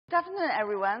Good afternoon,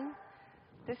 everyone.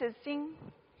 This is Jing.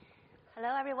 Hello,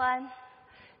 everyone.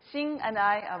 Xing and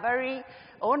I are very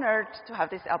honored to have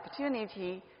this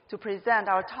opportunity to present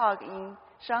our talk in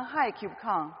Shanghai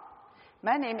KubeCon.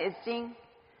 My name is Jing.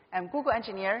 I'm Google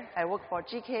engineer. I work for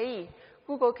GKE,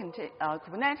 Google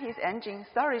Kubernetes Engine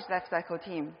Storage Lifecycle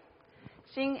team.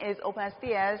 Xing is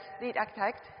OpenSDS lead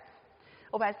architect.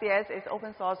 OpenSDS is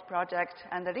open source project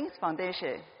and the Linux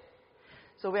Foundation.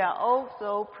 So we are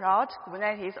also proud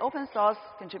Kubernetes open source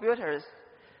contributors.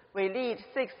 We lead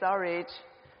 6 storage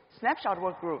snapshot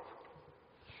work group.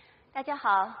 大家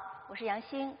好，我是杨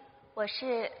欣，我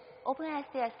是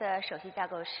OpenSDS 的首席架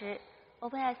构师。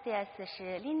OpenSDS 是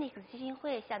Linux 基金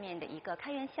会下面的一个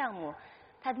开源项目，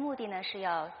它的目的呢是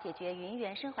要解决云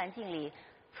原生环境里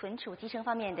存储集成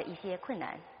方面的一些困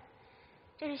难。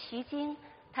这是徐晶，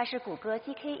他是谷歌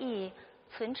GKE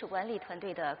存储管理团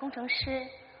队的工程师。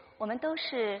我们都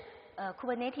是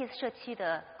Kubernetes 社区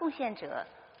的贡献者，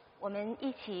我们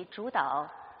一起主导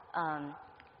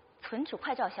存储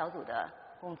快照小组的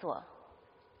工作。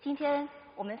今天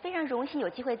我们非常荣幸有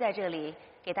机会在这里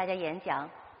给大家演讲，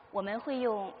我们会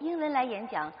用英文来演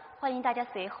讲，欢迎大家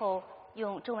随后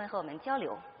用中文和我们交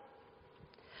流。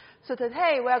So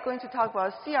today we are going to talk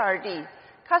about CRD,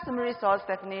 Custom Resource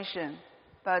Definition,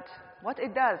 but what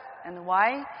it does and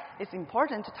why it's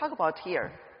important to talk about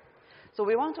here. So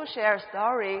we want to share a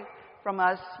story from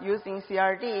us using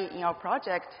CRD in our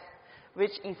project,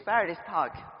 which inspired this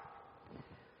talk.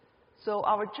 So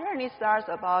our journey starts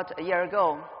about a year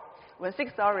ago, when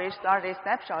Six Storage started a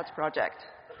snapshot project.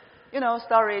 You know,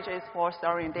 storage is for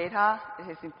storing data. It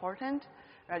is important,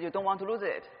 right? You don't want to lose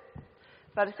it.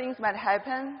 But things might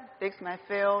happen, disks might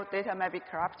fail, data might be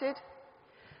corrupted.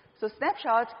 So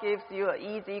snapshot gives you an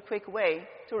easy, quick way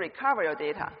to recover your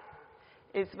data.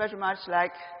 It's very much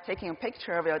like taking a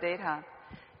picture of your data,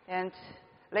 and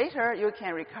later you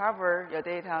can recover your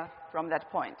data from that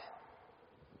point.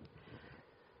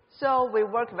 So we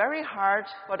work very hard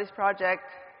for this project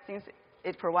since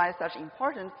it provides such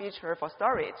important feature for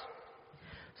storage.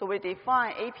 So we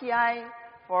define API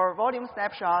for volume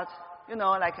snapshot, you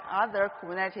know, like other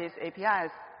Kubernetes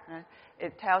APIs. Right?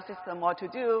 It tells system what to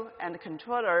do, and the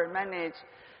controller manage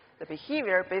the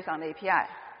behavior based on the API.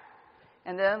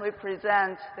 And then we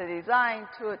present the design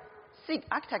to SIG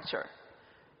architecture.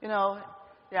 You know,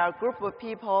 there are a group of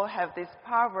people have this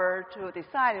power to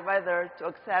decide whether to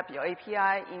accept your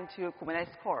API into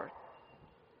Kubernetes core.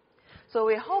 So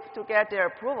we hope to get their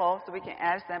approval so we can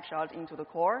add snapshot into the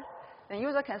core. Then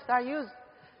user can start use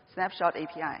snapshot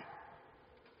API.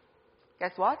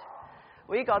 Guess what?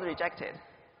 We got rejected.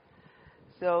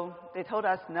 So they told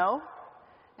us no,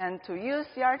 and to use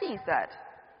CRD instead.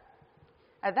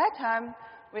 At that time,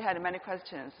 we had many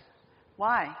questions.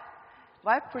 Why?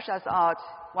 Why push us out?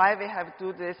 Why we have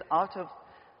to do this out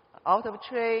of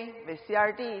tray with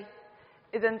CRD?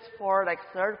 Isn't for like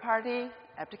third-party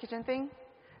application thing?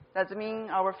 Does it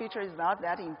mean our feature is not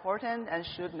that important and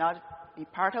should not be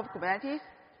part of Kubernetes?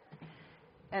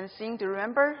 And Xing, do you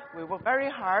remember? We worked very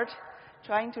hard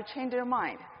trying to change their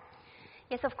mind.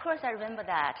 Yes, of course I remember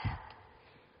that.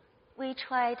 We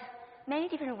tried many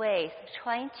different ways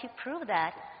trying to prove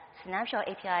that snapshot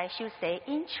API should stay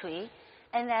in tree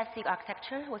and that the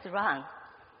architecture was wrong.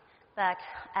 But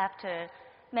after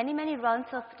many, many rounds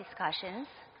of discussions,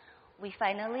 we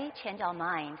finally changed our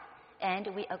mind and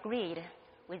we agreed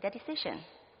with the decision.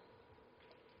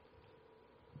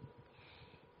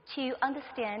 To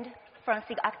understand from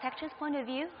SIG architecture's point of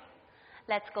view,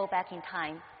 let's go back in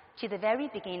time to the very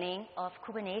beginning of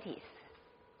Kubernetes.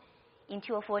 In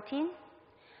 2014,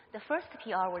 the first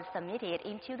PR was submitted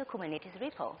into the Kubernetes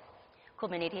repo.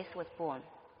 Kubernetes was born.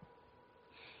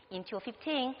 In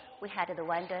 2015, we had the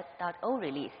 1.0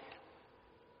 release.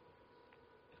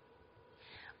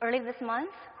 Early this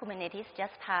month, Kubernetes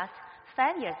just passed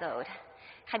 5 years old.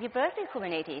 Happy birthday,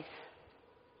 Kubernetes.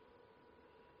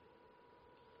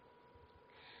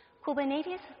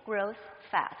 Kubernetes grows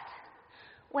fast.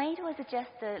 When it was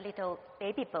just a little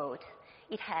baby boat,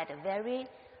 it had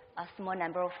a small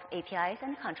number of APIs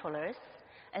and controllers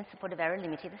and supported very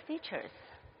limited features.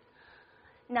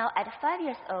 Now, at 5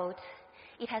 years old,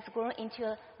 it has grown into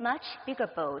a much bigger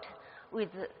boat with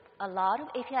a lot of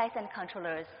APIs and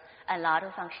controllers and a lot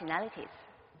of functionalities.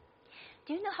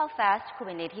 Do you know how fast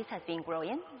Kubernetes has been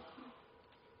growing?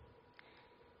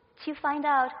 To find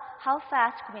out how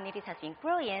fast Kubernetes has been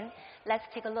growing, let's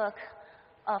take a look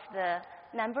of the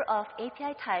number of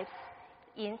API types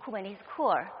in Kubernetes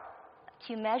core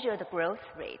to measure the growth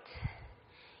rate.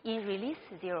 In release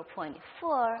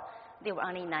 0.4, there were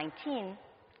only 19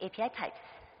 API types.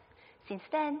 Since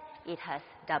then, it has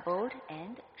doubled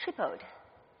and tripled.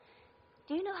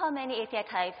 Do you know how many API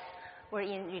types were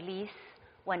in release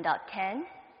 1.10?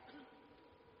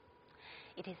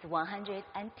 It is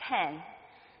 110.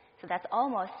 So that's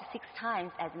almost 6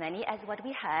 times as many as what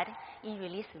we had in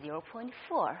release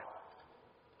 0.4.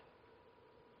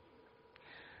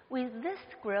 With this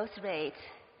growth rate,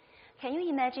 can you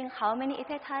imagine how many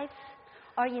API types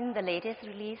are in the latest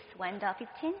release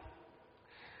 1.15?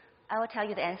 I will tell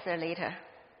you the answer later.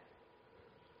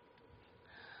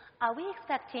 Are we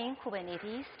expecting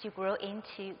Kubernetes to grow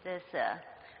into this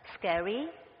scary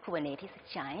Kubernetes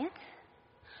giant?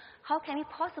 How can we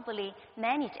possibly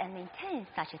manage and maintain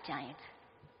such a giant?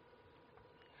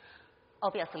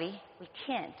 Obviously, we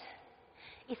can't.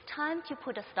 It's time to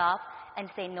put a stop and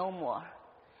say no more.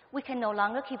 We can no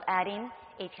longer keep adding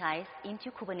APIs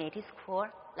into Kubernetes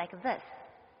core like this.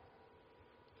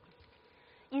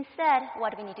 Instead,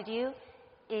 what we need to do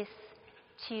is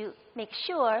to make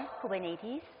sure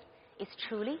Kubernetes is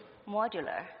truly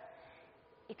modular,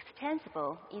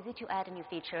 extensible, easy to add new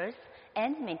features,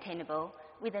 and maintainable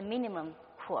with a minimum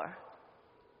core.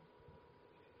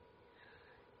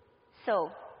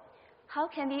 So, how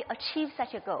can we achieve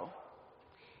such a goal?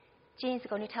 Jing is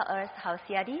going to tell us how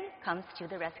CRD comes to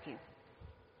the rescue.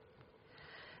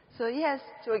 So yes,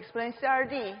 to explain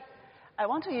CRD, I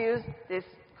want to use this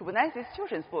Kubernetes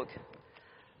children's book.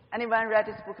 Anyone read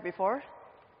this book before?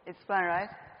 It's fun, right?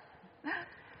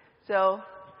 So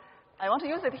I want to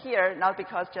use it here, not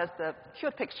because just the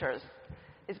cute pictures.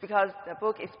 It's because the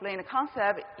book explains the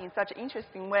concept in such an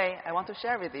interesting way I want to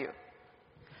share with you.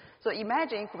 So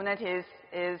imagine Kubernetes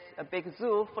is a big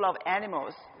zoo full of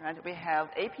animals. Right? We have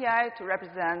API to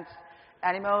represent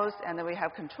animals, and then we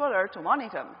have controller to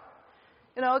monitor them.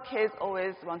 You know, kids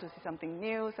always want to see something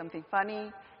new, something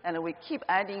funny, and we keep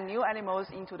adding new animals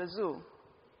into the zoo.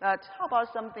 But how about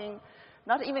something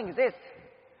not even exist,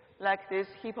 like this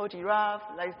hippo giraffe,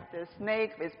 like the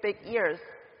snake with big ears?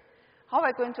 How are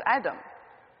we going to add them?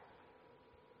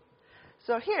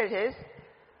 So here it is.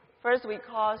 First, we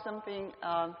call something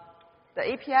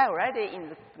the API already in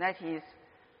the Kubernetes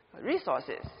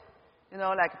resources. You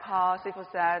know, like PAR, SQL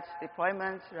set,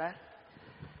 deployment, right?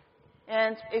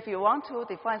 And if you want to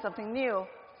define something new,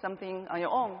 something on your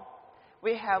own,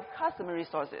 we have custom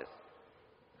resources.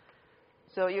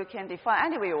 So you can define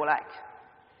any way you like.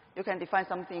 You can define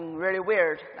something really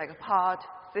weird, like a pod,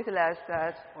 cityless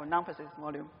set, or non-persistent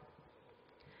volume.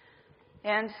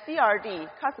 And CRD,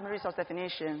 custom resource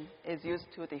definition, is used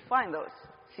to define those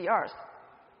CRs.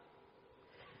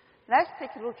 Let's take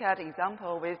a look at an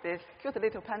example with this cute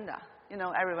little panda. You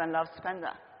know, everyone loves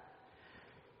panda.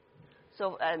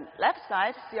 So left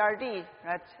side, CRD,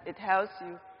 right, it tells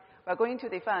you we're going to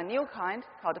define a new kind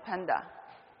called panda.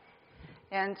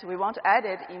 And we want to add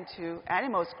it into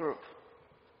animals group.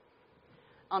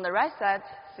 On the right side,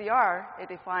 CR, it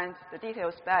defines the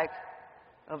detailed spec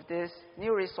of this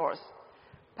new resource,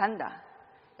 panda.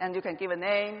 And you can give a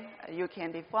name. You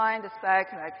can define the spec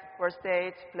like birth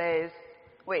date, place,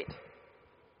 weight.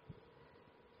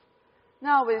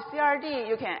 Now with CRD,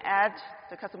 you can add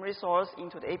the custom resource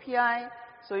into the API,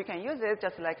 so you can use it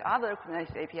just like other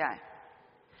Kubernetes API.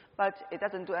 But it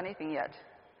doesn't do anything yet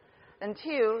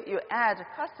until you add a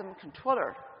custom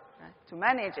controller, right, to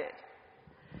manage it.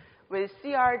 With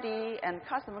CRD and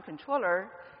custom controller,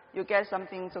 you get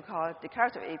something so-called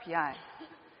declarative API.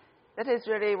 That is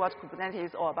really what Kubernetes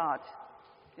is all about.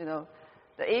 You know,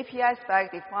 the API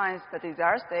spec defines the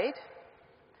desired state,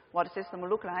 what the system will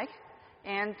look like,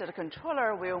 and the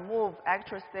controller will move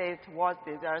actual state towards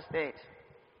the desired state.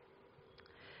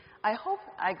 I hope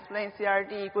I explained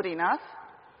CRD good enough.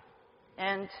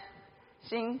 And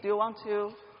Xing, do you want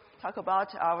to talk about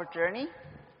our journey?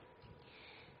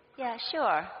 Yeah,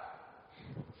 sure.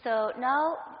 So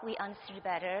now we understood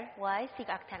better why SIG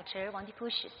architecture want to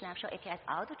push snapshot APIs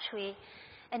out of the tree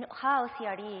and how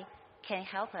CRD can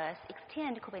help us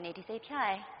extend Kubernetes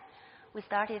API. We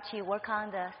started to work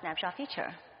on the snapshot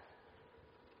feature.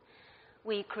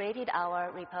 We created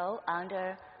our repo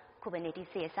under Kubernetes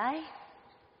CSI.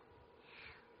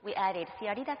 We added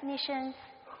CRD definitions.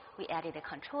 We added a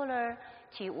controller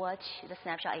to watch the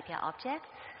snapshot API objects.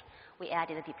 We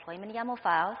added the deployment YAML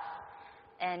files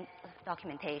and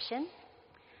documentation.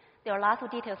 There are lots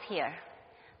of details here.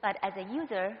 But as a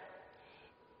user,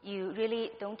 you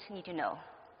really don't need to know.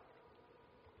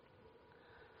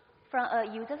 From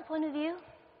a user's point of view,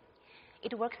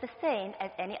 it works the same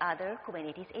as any other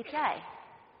Kubernetes API.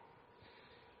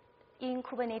 In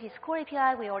Kubernetes core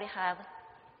API, we already have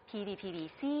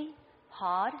PV/PVC,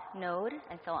 pod, node,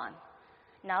 and so on.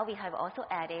 Now we have also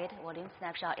added volume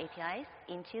snapshot APIs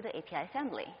into the API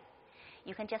assembly.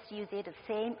 You can just use it the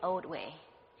same old way.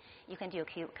 You can do a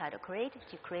kubebuilder create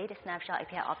to create a snapshot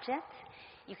API object.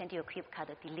 You can do a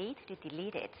kubebuilder delete to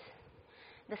delete it.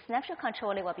 The snapshot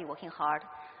controller will be working hard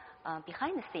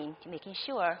behind the scene to making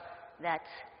sure that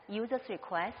user's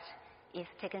request is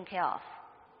taken care of.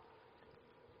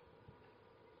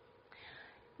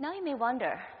 Now you may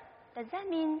wonder, does that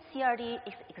mean CRD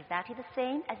is exactly the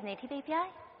same as native API?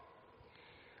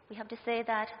 We have to say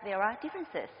that there are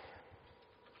differences.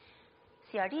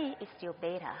 CRD is still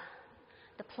beta.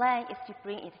 The plan is to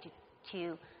bring it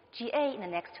to GA in the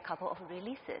next couple of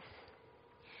releases.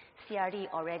 CRD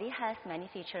already has many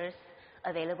features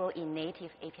available in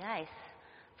native APIs.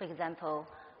 For example,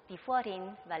 defaulting,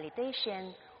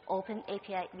 validation, open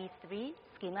API v3,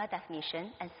 schema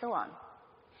definition, and so on.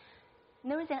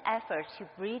 There is an effort to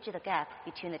bridge the gap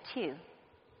between the two.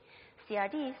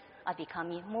 CRDs are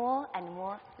becoming more and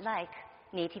more like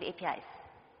native APIs.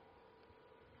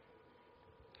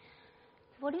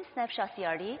 Volume Snapshot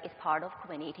CRD is part of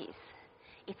Kubernetes.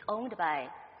 It's owned by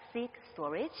SIG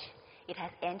storage. It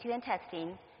has end-to-end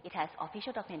testing. It has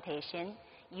official documentation.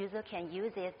 User can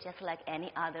use it just like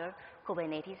any other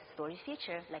Kubernetes storage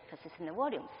feature, like persistent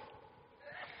volumes.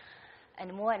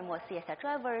 And more CSI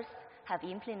drivers have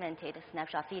implemented a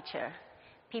snapshot feature.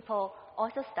 People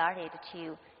also started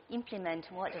to implement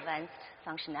more advanced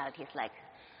functionalities like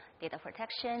data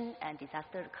protection and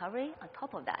disaster recovery on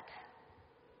top of that.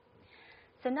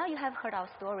 So now you have heard our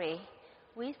story.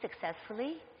 We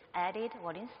successfully added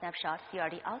Volume Snapshot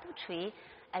CRD auto tree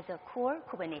as a core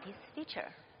Kubernetes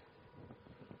feature.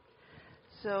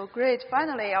 So great.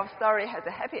 Finally, our story has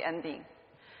a happy ending.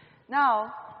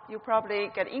 Now, you probably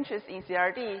get interested in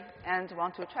CRD and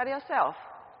want to try it yourself.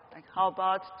 Like, how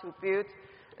about to build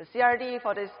a CRD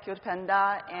for this cute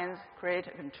panda and create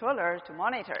a controller to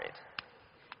monitor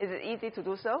it? Is it easy to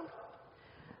do so?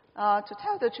 To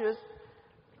tell the truth,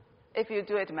 if you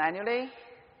do it manually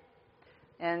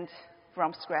and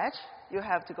from scratch, you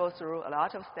have to go through a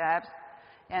lot of steps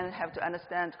and have to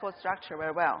understand code structure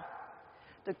very well.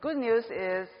 The good news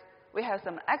is we have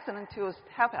some excellent tools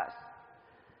to help us.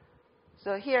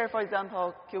 So here, for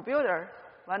example, Kubebuilder,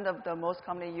 one of the most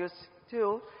commonly used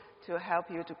tools to help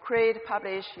you to create,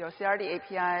 publish your CRD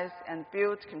APIs, and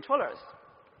build controllers.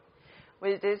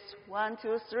 With these 1,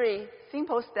 2, 3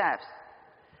 simple steps,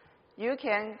 you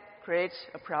can create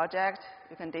a project,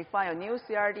 you can define a new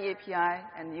CRD API,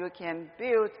 and you can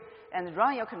build and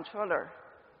run your controller.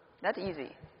 That's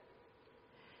easy.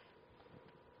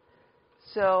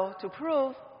 So to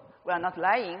prove we are not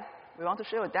lying, we want to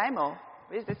show a demo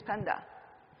with this panda.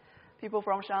 People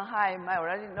from Shanghai might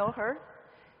already know her.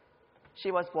 She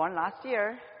was born last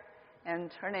year,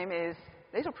 and her name is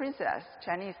Little Princess,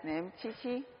 Chinese name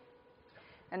Qi.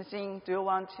 And Xing, do you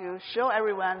want to show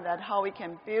everyone that how we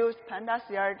can build Panda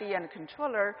CRD and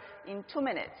controller in 2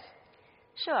 minutes?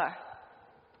 Sure.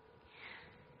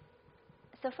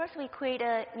 So first we create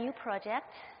a new project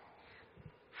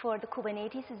for the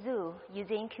Kubernetes Zoo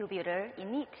using Kubebuilder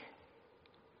init.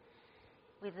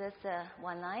 With this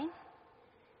one line,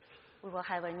 we will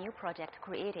have a new project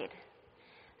created.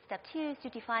 Step 2 is to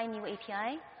define new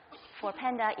API for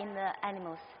Panda in the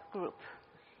animals group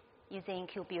using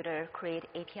Kubebuilder create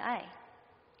API.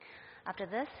 After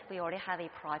this, we already have a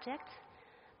project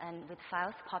and with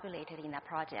files populated in that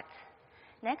project.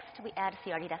 Next, we add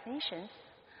CRD definitions.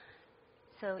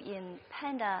 So in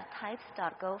panda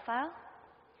types.go file,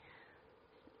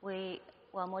 we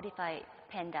will modify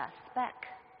panda spec.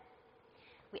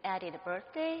 We added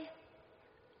birthday,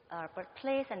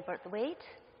 birthplace, and birth weight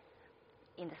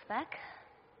in the spec.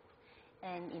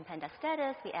 And in panda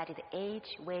status, we added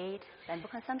age, weight, bamboo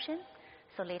consumption.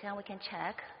 So later on, we can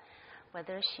check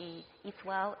whether she eats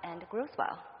well and grows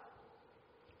well.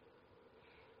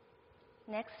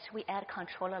 Next, we add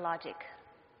controller logic.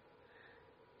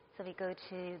 So we go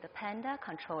to the panda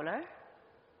controller.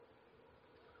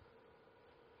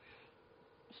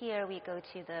 Here we go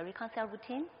to the reconcile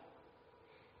routine.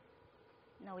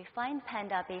 Now we find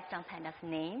panda based on panda's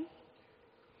name.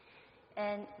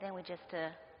 And then we just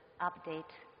update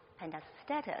panda's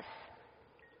status.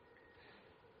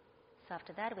 So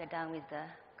after that, we're done with the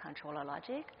controller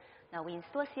logic. Now we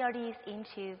install CRDs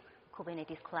into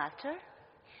Kubernetes cluster.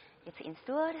 It's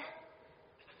installed.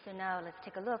 So now let's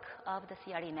take a look of the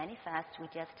CRD manifest we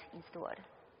just installed.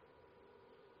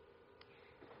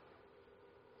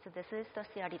 So this is the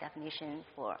CRD definition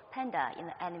for panda in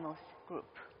the animals group.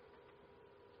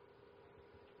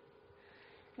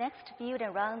 Next, build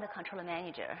and run the controller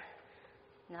manager.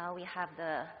 Now we have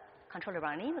the controller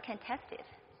running, we can test it.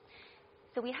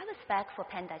 So we have a spec for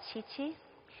panda Chi.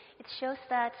 It shows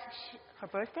that her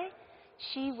birthday,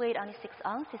 she weighed only 6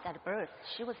 ounces at birth.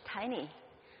 She was tiny.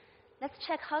 let's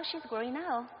check how she's growing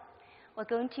now. We're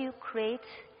going to create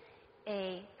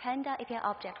a Panda API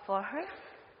object for her.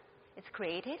 It's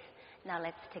created. Now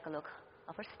let's take a look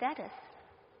of her status.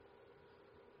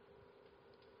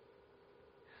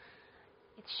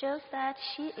 It shows that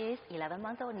she is 11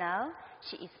 months old now.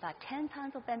 She eats about 10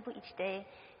 pounds of bamboo each day,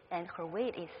 and her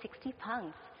weight is 60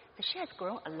 pounds. So she has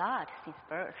grown a lot since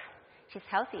birth. She's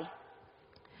healthy.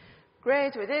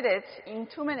 Great, we did it in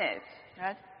 2 minutes.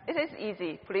 Right? It is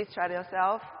easy. Please try it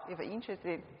yourself if you're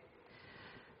interested.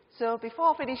 So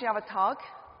before finishing our talk,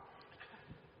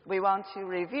 we want to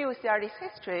review CRD's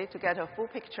history to get a full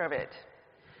picture of it.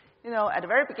 You know, at the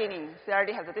very beginning,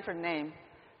 CRD has a different name,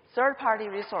 third-party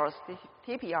resource,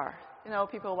 TPR. You know,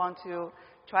 people want to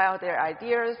try out their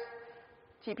ideas.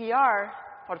 TPR,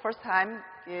 for the first time,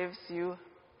 gives you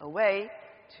a way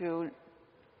to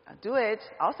do it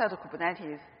outside of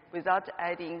Kubernetes without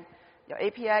adding your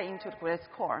API into the Kubernetes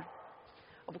core.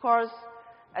 Of course,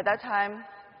 at that time,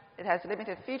 it has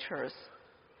limited features.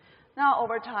 Now,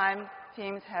 over time,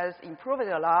 teams has improved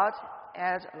it a lot,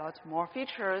 add a lot more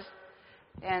features,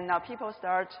 and now people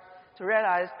start to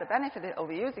realize the benefit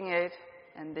of using it,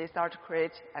 and they start to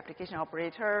create application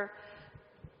operator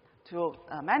to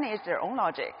manage their own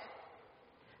logic.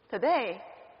 Today,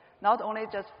 not only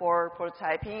just for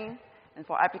prototyping and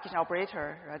for application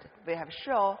operator, right, we have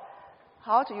shown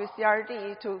how to use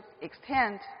CRD to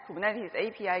extend Kubernetes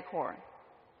API core.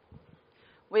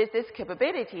 With this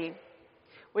capability,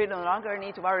 we no longer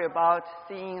need to worry about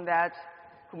seeing that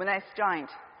Kubernetes joint.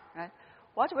 Right?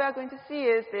 What we are going to see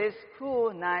is this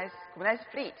cool, nice Kubernetes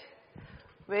fleet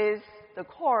with the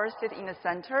core sit in the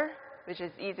center, which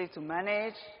is easy to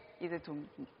manage, easy to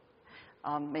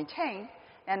maintain,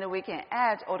 and we can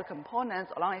add all the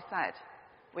components along its side.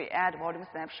 We add volume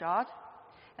snapshot,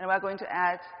 and we're going to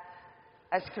add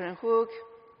SQL hook,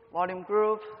 volume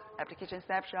group, application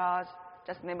snapshot,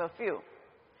 just to name a few.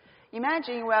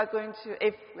 Imagine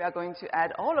if we are going to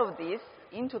add all of these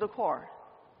into the core,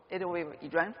 it will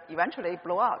eventually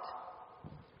blow out.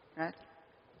 Right?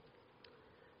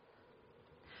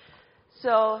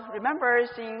 So remember,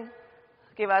 Xing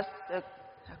gave us the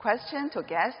question to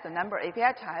guess the number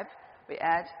API type we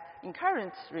add in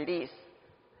current release.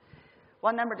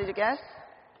 What number did you guess?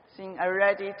 Xing, are you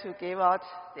ready to give out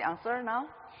the answer now?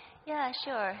 Yeah,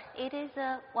 sure. It is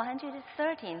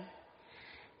 113.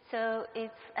 So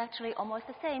it's actually almost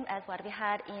the same as what we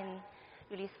had in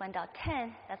release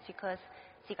 1.10. That's because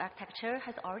Xing architecture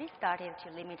has already started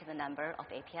to limit the number of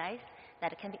APIs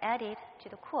that can be added to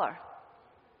the core.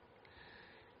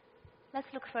 Let's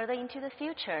look further into the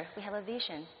future. We have a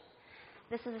vision.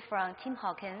 This is from Tim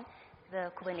Hawkins,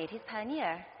 the Kubernetes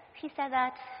pioneer. He said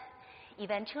that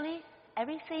eventually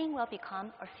everything will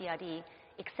become a CRD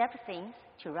except things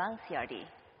to run CRD.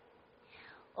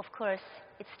 Of course,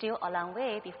 it's still a long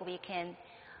way before we can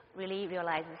really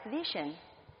realize this vision.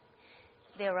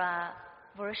 There are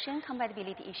version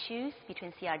compatibility issues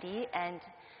between CRD and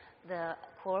the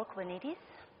core Kubernetes.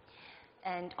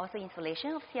 And also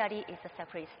installation of CRD is a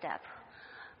separate step.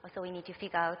 Also, we need to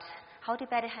figure out how to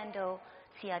better handle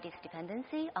CRD's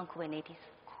dependency on Kubernetes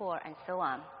core and so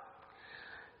on.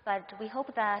 But we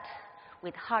hope that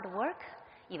with hard work,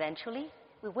 eventually,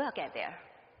 we will get there.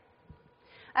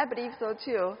 I believe so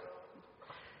too.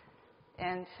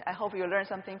 And I hope you learned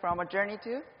something from our journey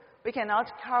too. We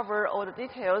cannot cover all the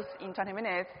details in 20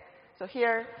 minutes. So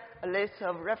here, a list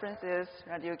of references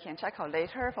that you can check out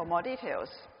later for more details.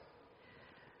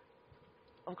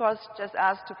 Of course, just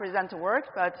asked to present the work,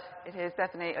 but it is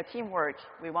definitely a teamwork.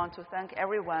 We want to thank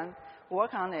everyone who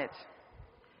worked on it.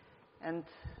 And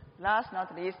last but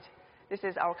not least, this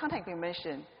is our contact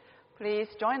information. Please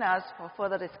join us for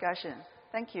further discussion.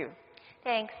 Thank you.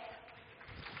 Thanks.